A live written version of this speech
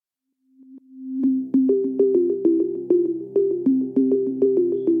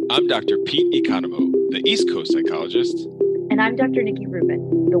I'm Dr. Pete Economou, the East Coast psychologist. And I'm Dr. Nikki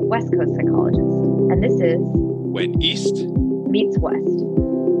Rubin, the West Coast psychologist. And this is When East Meets West.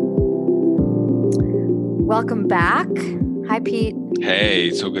 Welcome back. Hi, Pete.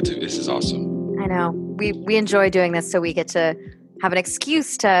 Hey, so good to. This is awesome. I know. We enjoy doing this, so we get to have an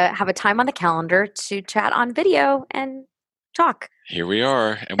excuse to have a time on the calendar to chat on video and talk. Here we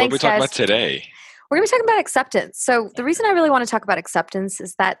are. And what are Thanks, we talking guys. about today? We're going to be talking about acceptance. So the reason I really want to talk about acceptance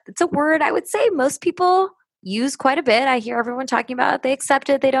is that it's a word I would say most people use quite a bit. I hear everyone talking about it. They accept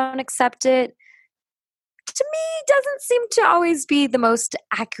it. They don't accept it. To me, it doesn't seem to always be the most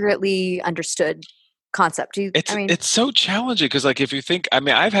accurately understood concept. It's so challenging because, like, if you think,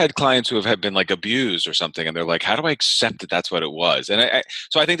 I've had clients who have been like abused or something, and they're like, "How do I accept that that's what it was?" And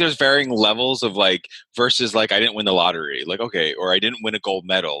so I think there's varying levels of like versus like I didn't win the lottery, like okay, or I didn't win a gold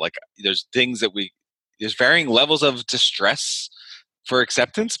medal. Like there's things that there's varying levels of distress for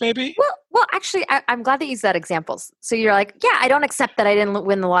acceptance, maybe. Well, actually, I'm glad that you used that example. So you're like, yeah, I don't accept that I didn't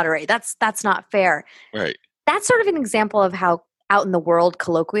win the lottery. That's not fair. Right. That's sort of an example of how out in the world,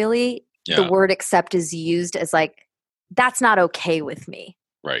 colloquially, the word accept is used as like, that's not okay with me.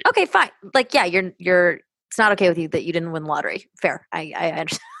 Right. Okay, fine. Like, yeah, it's not okay with you that you didn't win the lottery. Fair. I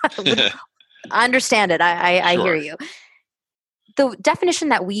understand it. I Sure. hear you. The definition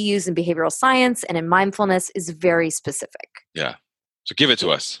that we use in behavioral science and in mindfulness is very specific. Yeah. So give it to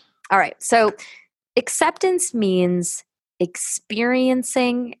us. All right. So acceptance means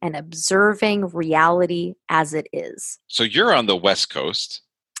experiencing and observing reality as it is. So you're on the West Coast.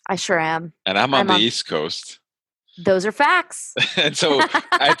 I sure am. And I'm on the East Coast. Those are facts. And so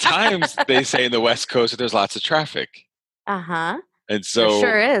at times they say in the West Coast that there's lots of traffic. Uh-huh. And so there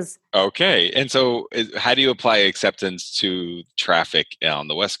sure is. Okay. And so how do you apply acceptance to traffic on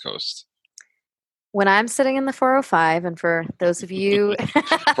the West Coast? When I'm sitting in the 405, and for those of you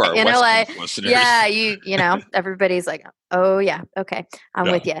for our in West LA, Coast listeners. yeah, you know, everybody's like, oh yeah, okay,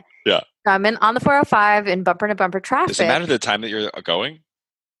 I'm with you. Yeah. So I'm on the 405 in bumper to bumper traffic. Does it matter the time that you're going?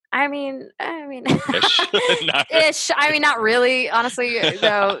 I mean, Ish. Ish. I mean, not really. Honestly,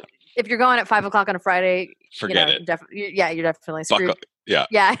 though, if you're going at 5 o'clock on a Friday, forget it. You're definitely screwed.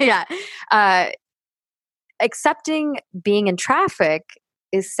 Yeah. Accepting being in traffic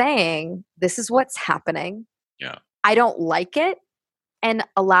is saying this is what's happening. Yeah. I don't like it, and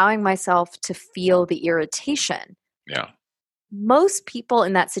allowing myself to feel the irritation. Yeah. Most people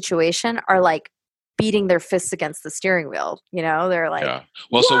in that situation are like beating their fists against the steering wheel. You know, they're like, yeah.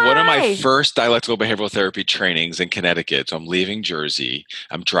 Well, so one of my first dialectical behavioral therapy trainings in Connecticut, so I'm leaving Jersey,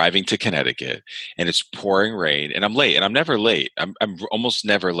 I'm driving to Connecticut, and it's pouring rain, and I'm late, and I'm never late. I'm almost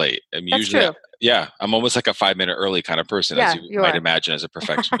never late. I'm That's usually, true. Yeah, I'm almost like a 5-minute early kind of person, as you might imagine as a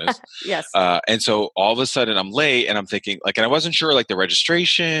perfectionist. Yes. And so all of a sudden I'm late, and I'm thinking like, and I wasn't sure like the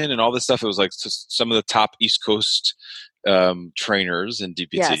registration and all this stuff. It was like some of the top East Coast trainers in DPT.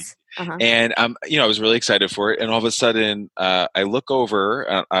 Yes. Uh-huh. And I was really excited for it. And all of a sudden, I look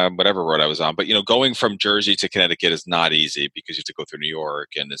over whatever road I was on. But going from Jersey to Connecticut is not easy because you have to go through New York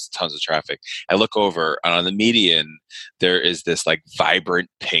and there's tons of traffic. I look over, and on the median, there is this like vibrant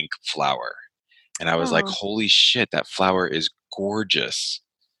pink flower, and I was like, "Holy shit, that flower is gorgeous!"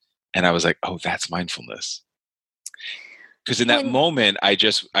 And I was like, "Oh, that's mindfulness." Because in that moment, I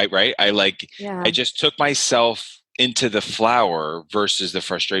just took myself into the flower versus the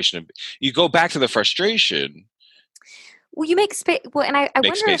frustration. You go back to the frustration. Well, you make space. Well, and I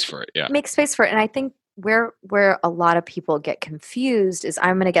make space for it. Yeah, make space for it. And I think where a lot of people get confused is,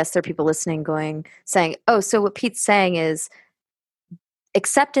 I'm going to guess there are people listening saying, "Oh, so what Pete's saying is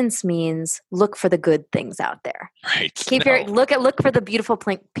acceptance means look for the good things out there. Right. Look for the beautiful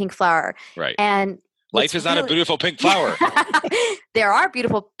pink flower. Right. And life is not a beautiful pink flower. There are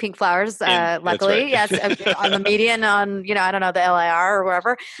beautiful pink flowers, luckily. Right. Yes, on the median, on I don't know, the LIR or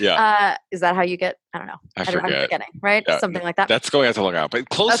wherever. Yeah. Is that how you get? I don't know. I forget. I'm forgetting, right? Yeah. Something like that. That's going out to Long Island, but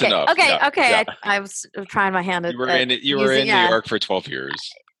close enough. Okay. Yeah. Okay. Yeah. I was trying my hand at. You were in New York for 12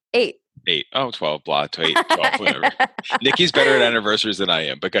 years. 8. 12, blah, to 8, 12, whatever. Nikki's better at anniversaries than I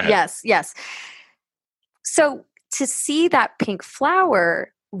am, but go ahead. Yes. So to see that pink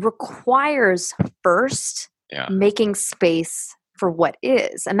flower requires first making space for what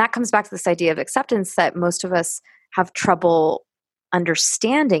is. And that comes back to this idea of acceptance that most of us have trouble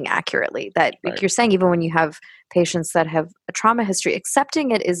understanding accurately. That like you're saying, even when you have patients that have a trauma history,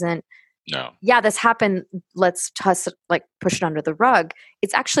 accepting it isn't, no. Yeah, this happened, let's push it under the rug.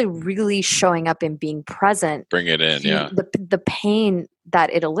 it's actually really showing up and being present. Bring it in, yeah. The pain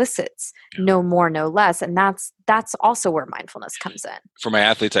that it elicits, no more, no less. And that's also where mindfulness comes in. For my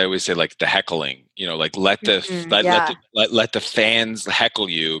athletes, I always say like the heckling, like let the fans heckle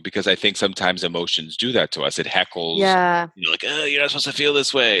you, because I think sometimes emotions do that to us. It heckles, like, oh, you're not supposed to feel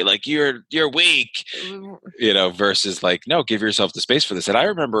this way. Like you're weak, versus like, no, give yourself the space for this. And I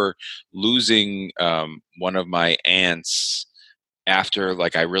remember losing one of my aunts after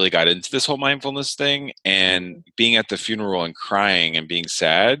like I really got into this whole mindfulness thing, and being at the funeral and crying and being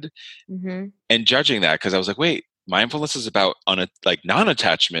sad and judging that, because I was like, wait, mindfulness is about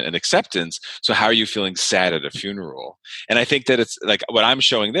non-attachment and acceptance. So how are you feeling sad at a funeral? And I think that it's like what I'm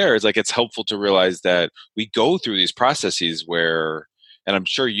showing there is like it's helpful to realize that we go through these processes where, and I'm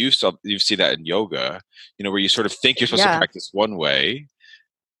sure you see that in yoga, where you sort of think you're supposed to practice one way.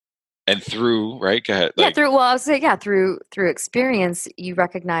 And through, right? Go ahead. Through experience, you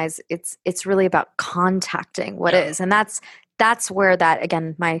recognize it's really about contacting what is, and that's where that,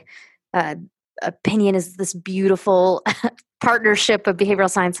 again, my opinion is this beautiful partnership of behavioral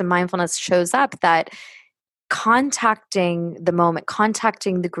science and mindfulness shows up. That contacting the moment,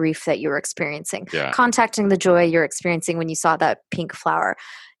 contacting the grief that you're experiencing, contacting the joy you're experiencing when you saw that pink flower.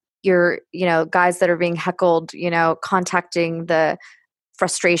 Your, guys that are being heckled, contacting the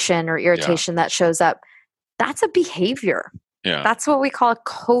frustration or irritation that shows up, that's a behavior. That's what we call a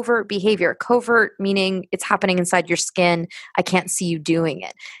covert behavior. Covert meaning it's happening inside your skin. I can't see you doing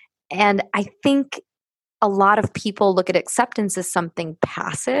it. And I think a lot of people look at acceptance as something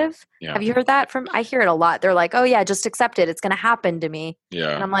passive. Have you heard that I hear it a lot. They're like, oh yeah, just accept it. It's going to happen to me.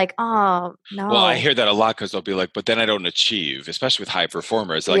 And I'm like, oh no. Well, I hear that a lot, because they'll be like, but then I don't achieve, especially with high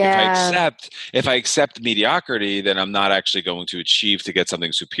performers. Like if I accept mediocrity, then I'm not actually going to achieve to get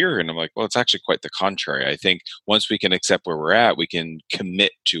something superior. And I'm like, well, it's actually quite the contrary. I think once we can accept where we're at, we can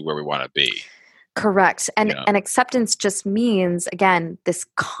commit to where we want to be. Correct. And acceptance just means, again, this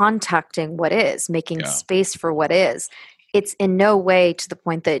contacting what is, making space for what is. It's in no way to the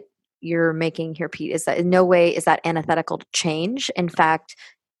point that you're making here, Pete, is that in no way is that antithetical to change. In fact,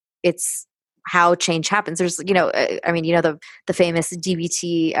 it's how change happens. There's, the famous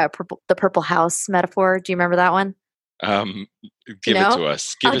DBT, the purple house metaphor. Do you remember that one? Give it to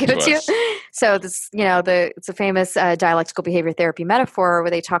us. Give it to us. You. So this, it's a famous dialectical behavior therapy metaphor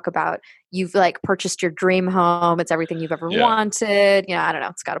where they talk about you've like purchased your dream home. It's everything you've ever wanted. I don't know.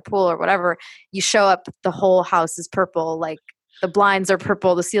 It's got a pool or whatever. You show up, the whole house is purple. Like the blinds are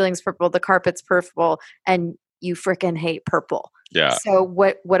purple, the ceiling's purple, the carpet's purple, and you freaking hate purple. Yeah. So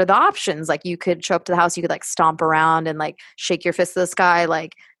what are the options? Like you could show up to the house, you could like stomp around and like shake your fist at the sky,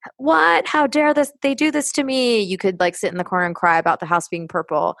 like, what? How dare they do this to me? You could like sit in the corner and cry about the house being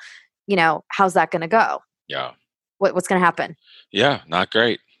purple. How's that going to go? Yeah. What's going to happen? Yeah, not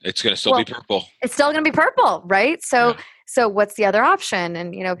great. It's going to still be purple. It's still going to be purple, right? So what's the other option?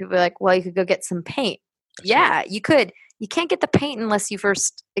 And people are like, well, you could go get some paint. That's right. You could. You can't get the paint unless you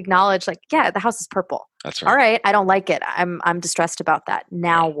first acknowledge, like, the house is purple. That's right. All right, I don't like it. I'm distressed about that.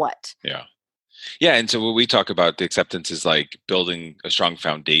 Now what? Yeah. Yeah, and so what we talk about the acceptance is like building a strong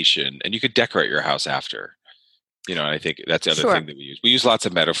foundation, and you could decorate your house after. And I think that's the other thing that we use. We use lots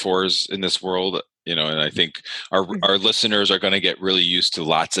of metaphors in this world, and I think our listeners are going to get really used to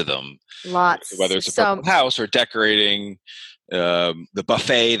lots of them. Lots. Whether it's a purple house or decorating, the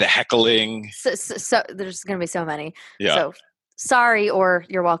buffet, the heckling. So there's going to be so many. Yeah. So sorry, or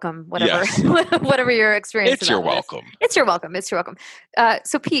you're welcome. Whatever, whatever your experience. It's your welcome. It's your welcome. It's your welcome.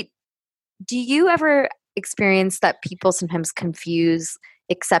 So Pete, do you ever experience that people sometimes confuse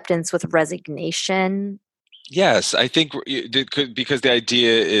acceptance with resignation? Yes, I think because the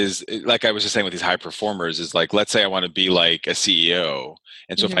idea is, like I was just saying with these high performers, is like, let's say I want to be like a CEO.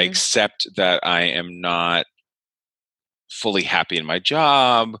 And so if I accept that I am not fully happy in my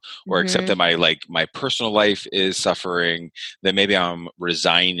job, or accept that my personal life is suffering, then maybe I'm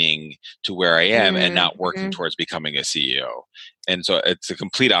resigning to where I am and not working towards becoming a CEO. And so it's a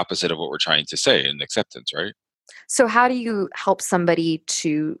complete opposite of what we're trying to say in acceptance, right? So how do you help somebody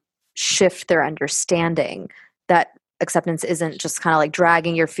to shift their understanding that acceptance isn't just kind of like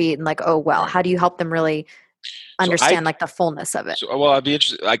dragging your feet and like, oh, well, how do you help them really understand like the fullness of it? I'd be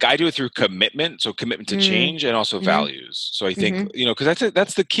interested. Like I do it through commitment. So commitment to change, and also values. So I think, because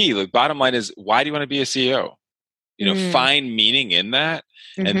that's the key. The bottom line is, why do you want to be a CEO? Find meaning in that.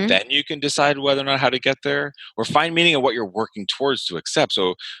 And then you can decide whether or not how to get there, or find meaning in what you're working towards to accept.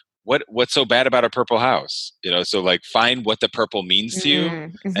 So what's so bad about a purple house? So like find what the purple means to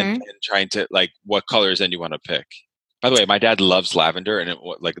you, and trying to like what colors then you want to pick. By the way, my dad loves lavender, and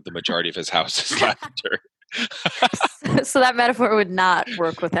like the majority of his house is lavender. So that metaphor would not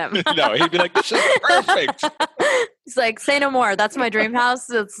work with him. No, he'd be like, "This is perfect." He's like, "Say no more. That's my dream house.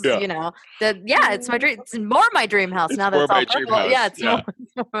 It's it's my dream. It's more my dream house now that it's all purple. Yeah, it's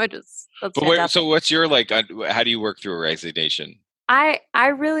more. So what's your how do you work through a resignation? I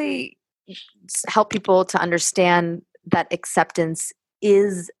really help people to understand that acceptance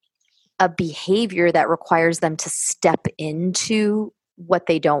is a behavior that requires them to step into what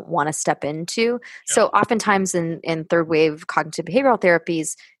they don't want to step into. Yeah. So oftentimes in third wave cognitive behavioral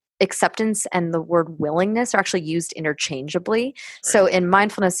therapies, acceptance and the word willingness are actually used interchangeably. Right. So in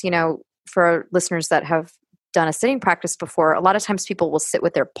mindfulness, for our listeners that have done a sitting practice before, a lot of times people will sit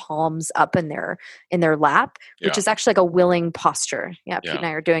with their palms up in their lap, which is actually like a willing posture. Yeah, Pete and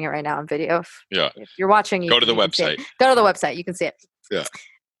I are doing it right now on video. If you're watching, go to the website. Go to the website. You can see it. Yeah.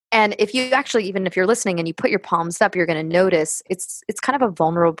 And if you actually, even if you're listening and you put your palms up, you're going to notice it's kind of a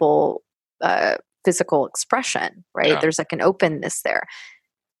vulnerable physical expression, right? Yeah. There's like an openness there.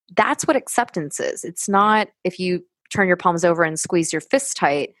 That's what acceptance is. It's not if you turn your palms over and squeeze your fists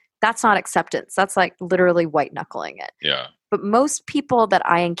tight. That's not acceptance. That's like literally white knuckling it. Yeah. But most people that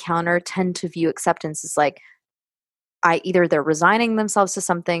I encounter tend to view acceptance as like either they're resigning themselves to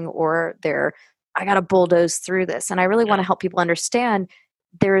something or I got to bulldoze through this. And I really want to help people understand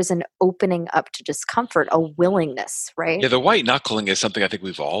there is an opening up to discomfort, a willingness, right? Yeah, the white knuckling is something I think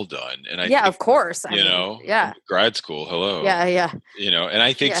we've all done. And I think, of course. Grad school, hello. Yeah. And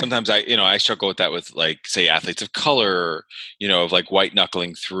I think sometimes I struggle with that with like, say, athletes of color, of like white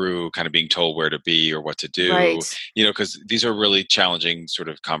knuckling through kind of being told where to be or what to do, right. Because these are really challenging sort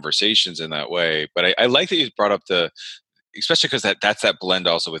of conversations in that way. But I like that you brought up especially because that's that blend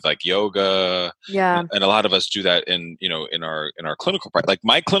also with like yoga, and a lot of us do that in our clinical practice. Like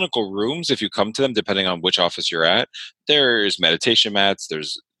my clinical rooms, if you come to them, depending on which office you're at, there's meditation mats,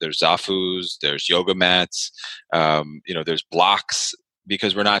 there's zafus, there's yoga mats, there's blocks,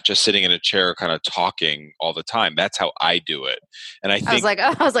 because we're not just sitting in a chair kind of talking all the time. That's how I do it. And I think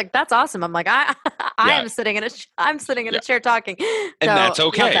I was like, that's awesome. I'm like, I'm sitting in a chair talking. And that's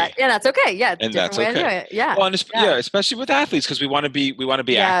okay. That's okay. Yeah. And that's okay. Yeah. Well, especially with athletes, because we want to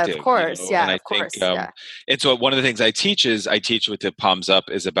be active. Of course. And I think, and so one of the things I teach with the palms up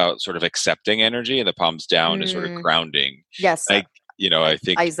is about sort of accepting energy, and the palms down is sort of grounding. Yes. I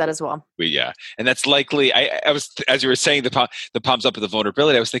think I use that as well. And that's likely. I was, as you were saying, the palms up and the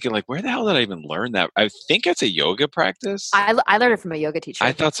vulnerability. I was thinking, like, where the hell did I even learn that? I think it's a yoga practice. I learned it from a yoga teacher.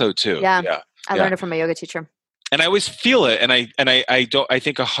 I thought so too. Yeah. I learned it from a yoga teacher. And I always feel it, and I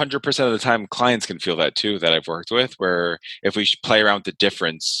think 100% of the time clients can feel that too, that I've worked with, where if we play around with the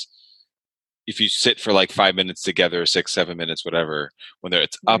difference. If you sit for like 5 minutes together, 6-7 minutes, whatever, when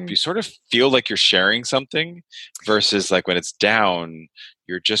it's up, you sort of feel like you're sharing something, versus like when it's down,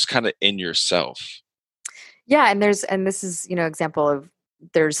 you're just kind of in yourself. Yeah. And this is, example of,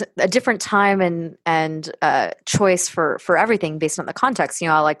 there's a different time and choice for everything based on the context.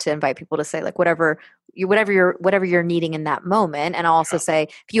 I like to invite people to say like, whatever you're needing in that moment. And I'll also say,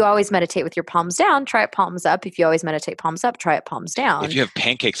 if you always meditate with your palms down, try it palms up. If you always meditate palms up, try it palms down. If you have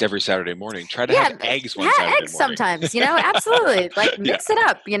pancakes every Saturday morning, try to have eggs one Saturday morning. Sometimes, absolutely. Like mix it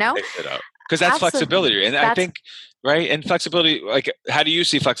up, Mix it up. Because that's flexibility. And I think, right? And flexibility, like, how do you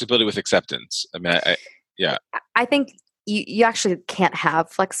see flexibility with acceptance? I mean, I think you actually can't have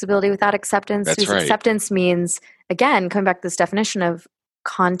flexibility without acceptance. That's right. Acceptance means, again, coming back to this definition of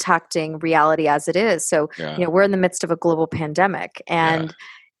contacting reality as it is. So, we're in the midst of a global pandemic, and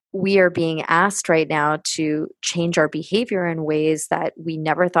we are being asked right now to change our behavior in ways that we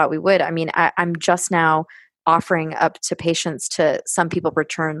never thought we would. I mean, I'm just now offering up to patients to some people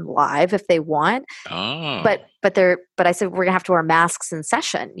return live if they want. Oh. But I said, we're gonna have to wear masks in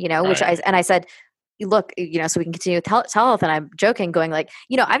session, which I said, look, so we can continue with telehealth. And I'm joking, going like,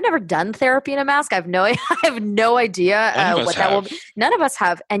 I've never done therapy in a mask. I have no idea what that will be. None of us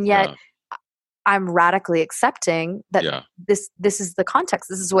have. And yet I'm radically accepting that this is the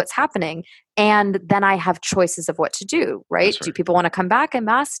context. This is what's happening. And then I have choices of what to do, right? Do people want to come back in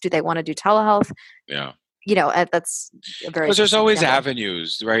masks? Do they want to do telehealth? Yeah. That's a very, because there's always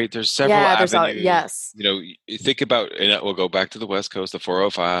avenues, right? There's several avenues. Yes. You think about, and we'll go back to the West Coast, the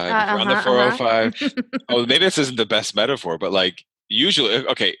 405. If you're on the 405. Oh, maybe this isn't the best metaphor, but like usually,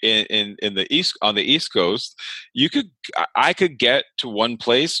 okay, in the on the East Coast, I could get to one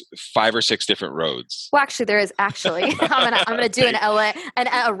place 5 or 6 different roads. Well, actually, there is actually. I'm gonna do an LA and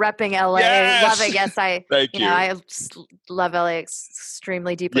a repping LA. Yes! Love it. Yes, Thank you. I just love LA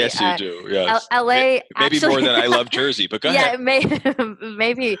extremely deeply. Yes, you do. Yes. LA maybe actually, more than I love Jersey, but go ahead. Yeah,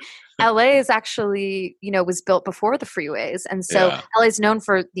 maybe. LA is actually, was built before the freeways. And so LA is known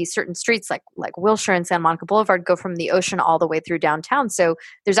for these certain streets like Wilshire and Santa Monica Boulevard go from the ocean all the way through downtown. So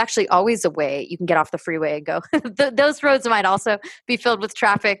there's actually always a way you can get off the freeway and go. Those roads might also be filled with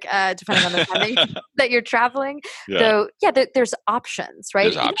traffic depending on the time that you're traveling. So there's options,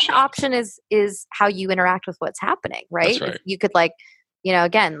 right? There's options. Option is how you interact with what's happening, right? That's right. You could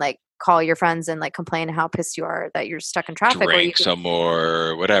again, call your friends and complain how pissed you are that you're stuck in traffic. Drink some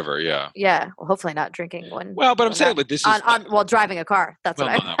more, whatever. Yeah. Yeah. Well, hopefully not drinking one. Well, but I'm saying, but this is while driving a car. That's what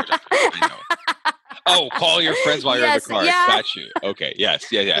I know. Oh, call your friends while you're in the car. Yeah. Got you. Okay. Yes.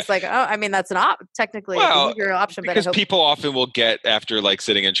 Yeah. It's that's an technically your option. Because people often will get after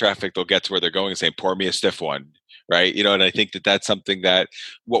sitting in traffic, they'll get to where they're going and say, "Pour me a stiff one." Right. And I think that's something that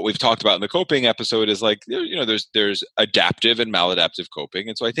what we've talked about in the coping episode is there's adaptive and maladaptive coping.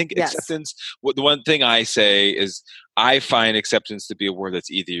 And so I think acceptance, the one thing I say is I find acceptance to be a word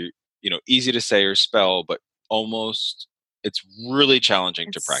that's either, easy to say or spell, but almost it's really challenging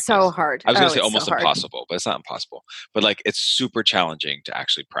to practice. So hard. I was going to say almost impossible, but it's not impossible. But it's super challenging to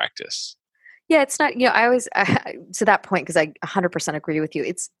actually practice. Yeah, it's not, I always, to that point, because I 100% agree with you.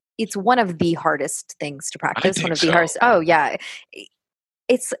 It's one of the hardest things to practice. One of the hardest. Oh yeah.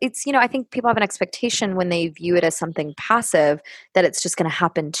 It's, I think people have an expectation when they view it as something passive that it's just going to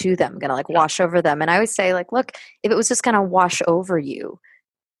happen to them, going to wash over them. And I always say look, if it was just going to wash over you,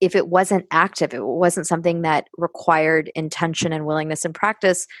 if it wasn't active, it wasn't something that required intention and willingness and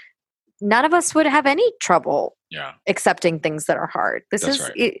practice, none of us would have any trouble accepting things that are hard. But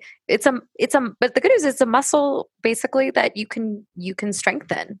the good news is it's a muscle basically that you can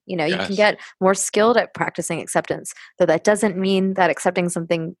strengthen. You can get more skilled at practicing acceptance. Though that doesn't mean that accepting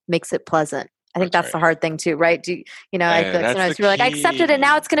something makes it pleasant. I think that's the hard thing too, right? I feel sometimes people are I accepted it,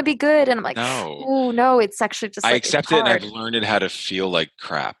 now it's going to be good, and I'm no, it's actually just I accept it, and I've learned how to feel like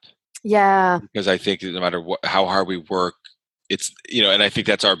crap. Yeah, because I think no matter how hard we work. It's, and I think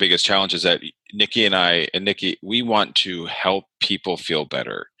that's our biggest challenge is that Nikki and I, we want to help people feel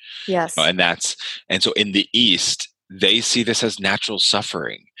better. Yes. And so in the East, they see this as natural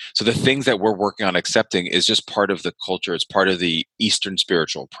suffering. So the things that we're working on accepting is just part of the culture. It's part of the Eastern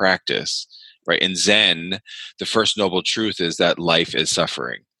spiritual practice, right? In Zen, the first noble truth is that life is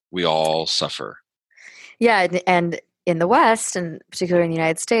suffering. We all suffer. Yeah. And in the West, and particularly in the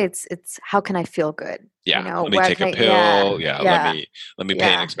United States, it's how can I feel good? Yeah, let me take a pill. Let me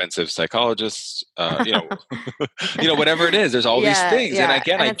pay an expensive psychologist. Whatever it is. There's all these things, and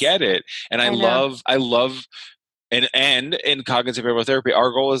again, I get it, and I love, and in cognitive behavioral therapy,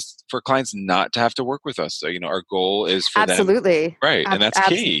 our goal is for clients not to have to work with us. So our goal is for them, right, and that's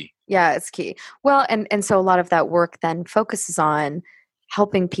key. Yeah, it's key. Well, and so a lot of that work then focuses on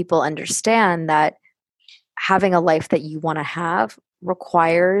helping people understand that having a life that you want to have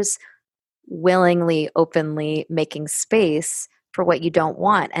requires willingly, openly making space for what you don't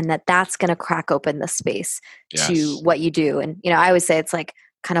want, and that's going to crack open the space to what you do. And I always say it's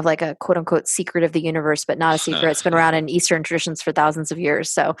kind of like a quote unquote secret of the universe, but not a secret. It's been around in Eastern traditions for thousands of years.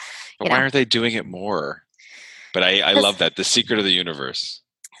 So why aren't they doing it more? But I love that, the secret of the universe.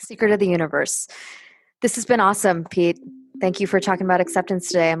 Secret of the universe. This has been awesome, Pete. Thank you for talking about acceptance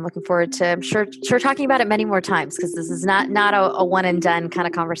today. I'm looking forward to, I'm sure talking about it many more times, because this is not a one and done kind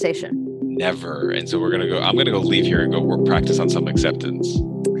of conversation. Never. And so I'm going to go leave here and go work practice on some acceptance.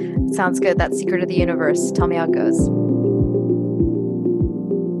 Sounds good. That's Secret of the Universe. Tell me how it goes.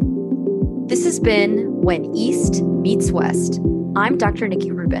 This has been When East Meets West. I'm Dr.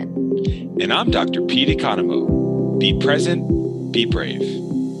 Nikki Rubin. And I'm Dr. Pete Economou. Be present, be brave.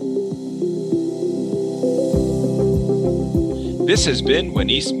 This has been When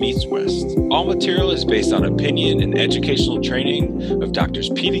East Meets West. All material is based on opinion and educational training of Drs.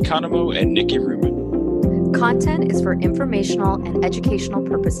 Pete Economou and Nikki Rubin. Content is for informational and educational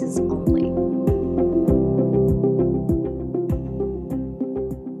purposes only.